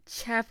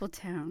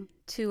Chapeltown,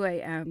 2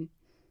 a.m.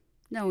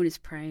 No one is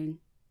praying.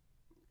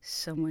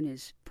 Someone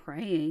is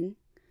praying.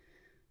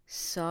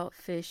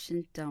 Saltfish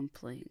and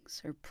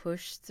dumplings are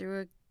pushed through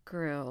a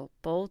grill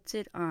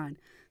bolted on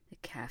the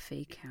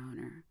cafe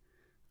counter,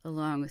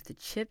 along with a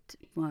chipped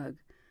mug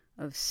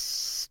of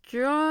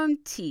strong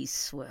tea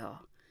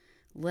swill.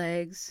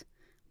 Legs,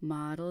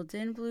 mottled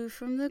in blue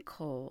from the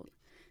cold,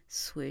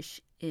 swish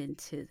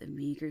into the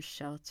meager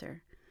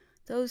shelter.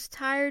 Those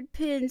tired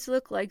pins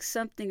look like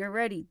something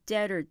already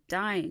dead or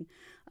dying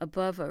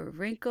above a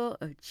wrinkle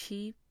of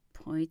cheap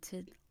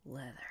pointed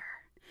leather.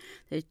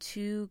 The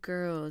two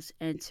girls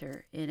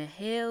enter in a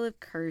hail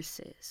of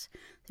curses.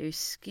 Their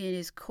skin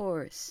is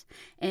coarse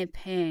and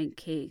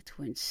pancaked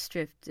when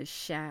stripped of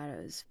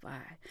shadows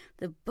by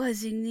the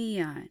buzzing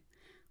neon.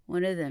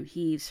 One of them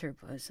heaves her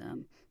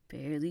bosom,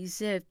 barely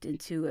zipped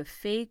into a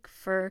fake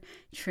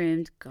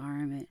fur-trimmed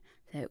garment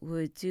that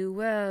would do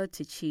well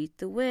to cheat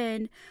the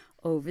wind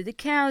over the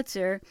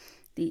counter.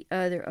 The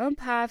other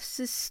unpops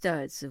the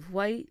studs of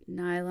white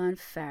nylon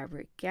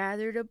fabric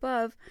gathered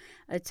above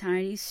a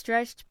tiny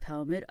stretched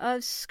pelmet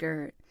of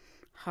skirt.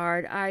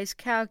 Hard eyes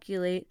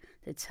calculate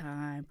the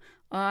time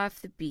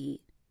off the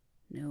beat.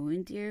 No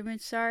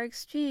endearments are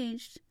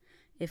exchanged.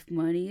 If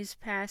money is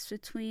passed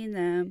between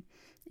them,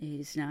 it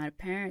is not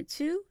apparent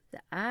to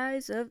the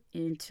eyes of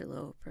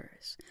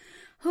interlopers.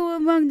 Who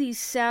among these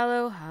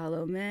sallow,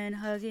 hollow men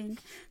hugging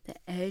the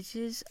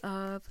edges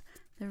of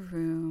the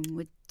room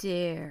would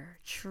dare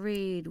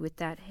trade with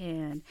that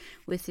hand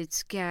with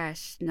its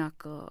gashed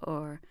knuckle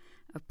or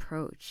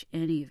approach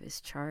any of his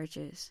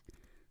charges?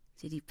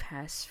 Did he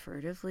pass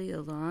furtively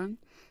along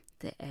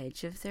the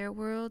edge of their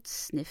world,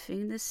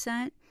 sniffing the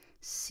scent,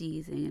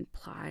 seething and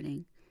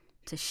plotting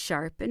to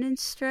sharpen and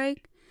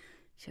strike?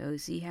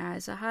 Josie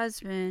has a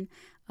husband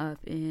up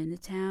in the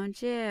town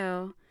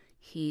jail.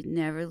 He'd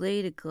never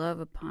laid a glove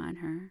upon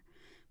her,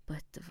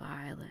 but the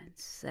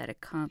violence that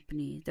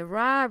accompanied the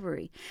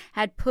robbery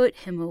had put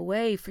him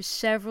away for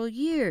several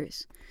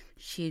years.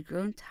 She had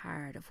grown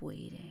tired of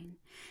waiting,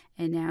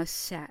 and now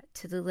sat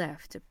to the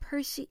left of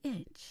Percy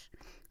Inch,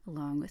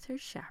 along with her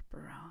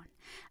chaperone,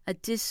 a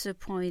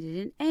disappointed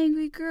and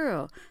angry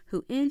girl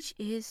who Inch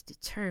is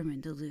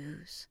determined to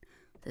lose.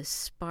 The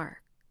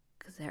spark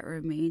that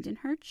remained in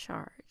her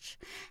charge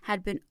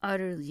had been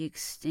utterly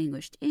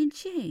extinguished in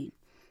Jane.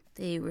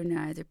 They were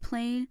neither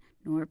plain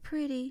nor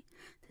pretty.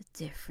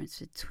 The difference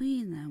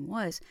between them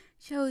was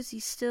Josie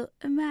still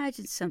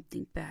imagined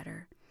something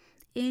better.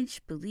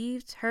 Inch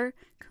believed her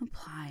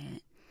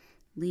compliant,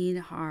 leaned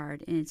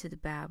hard into the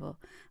babble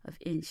of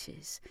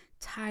Inch's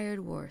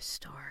tired war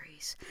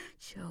stories.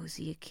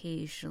 Josie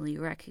occasionally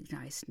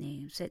recognized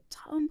names that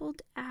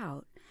tumbled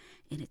out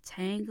in a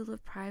tangle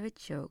of private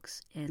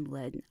jokes and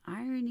leaden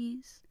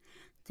ironies.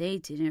 They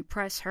didn't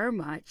impress her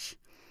much.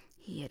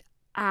 He had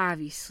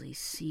obviously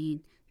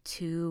seen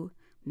too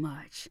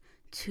much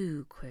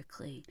too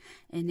quickly,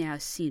 and now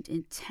seemed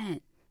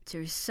intent to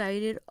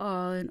recite it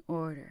all in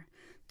order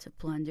to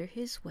blunder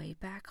his way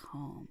back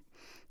home.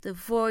 The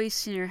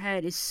voice in her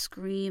head is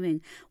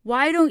screaming,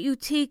 "Why don't you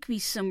take me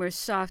somewhere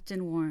soft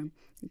and warm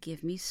and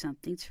give me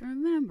something to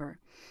remember?"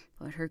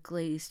 But her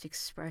glazed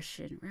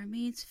expression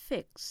remains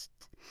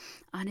fixed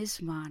on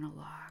his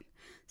monologue.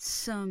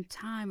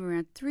 Sometime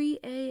around 3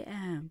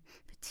 a.m.,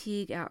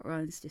 fatigue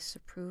outruns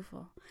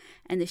disapproval,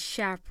 and the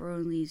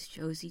chaperone leaves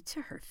Josie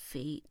to her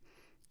fate.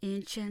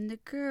 Inch and the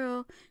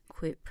girl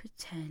quit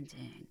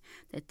pretending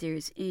that there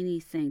is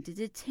anything to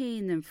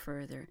detain them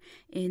further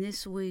in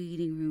this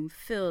waiting room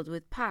filled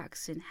with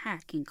pox and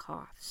hacking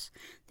coughs.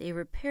 They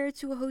repair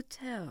to a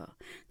hotel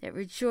that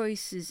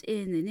rejoices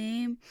in the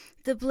name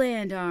the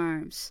Bland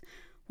Arms.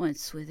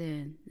 Once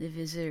within, the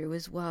visitor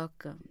was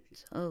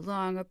welcomed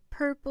along a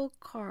purple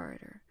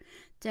corridor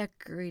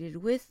decorated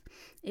with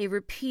a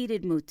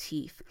repeated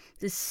motif,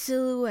 the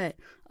silhouette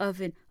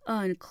of an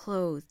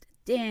unclothed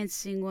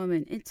dancing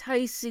woman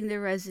enticing the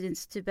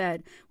residents to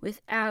bed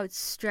with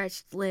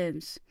outstretched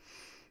limbs.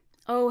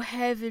 Oh,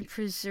 heaven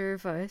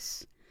preserve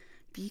us,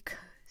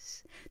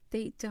 because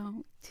they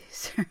don't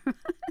deserve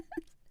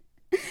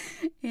us.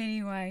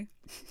 Anyway,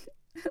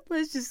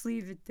 let's just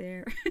leave it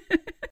there.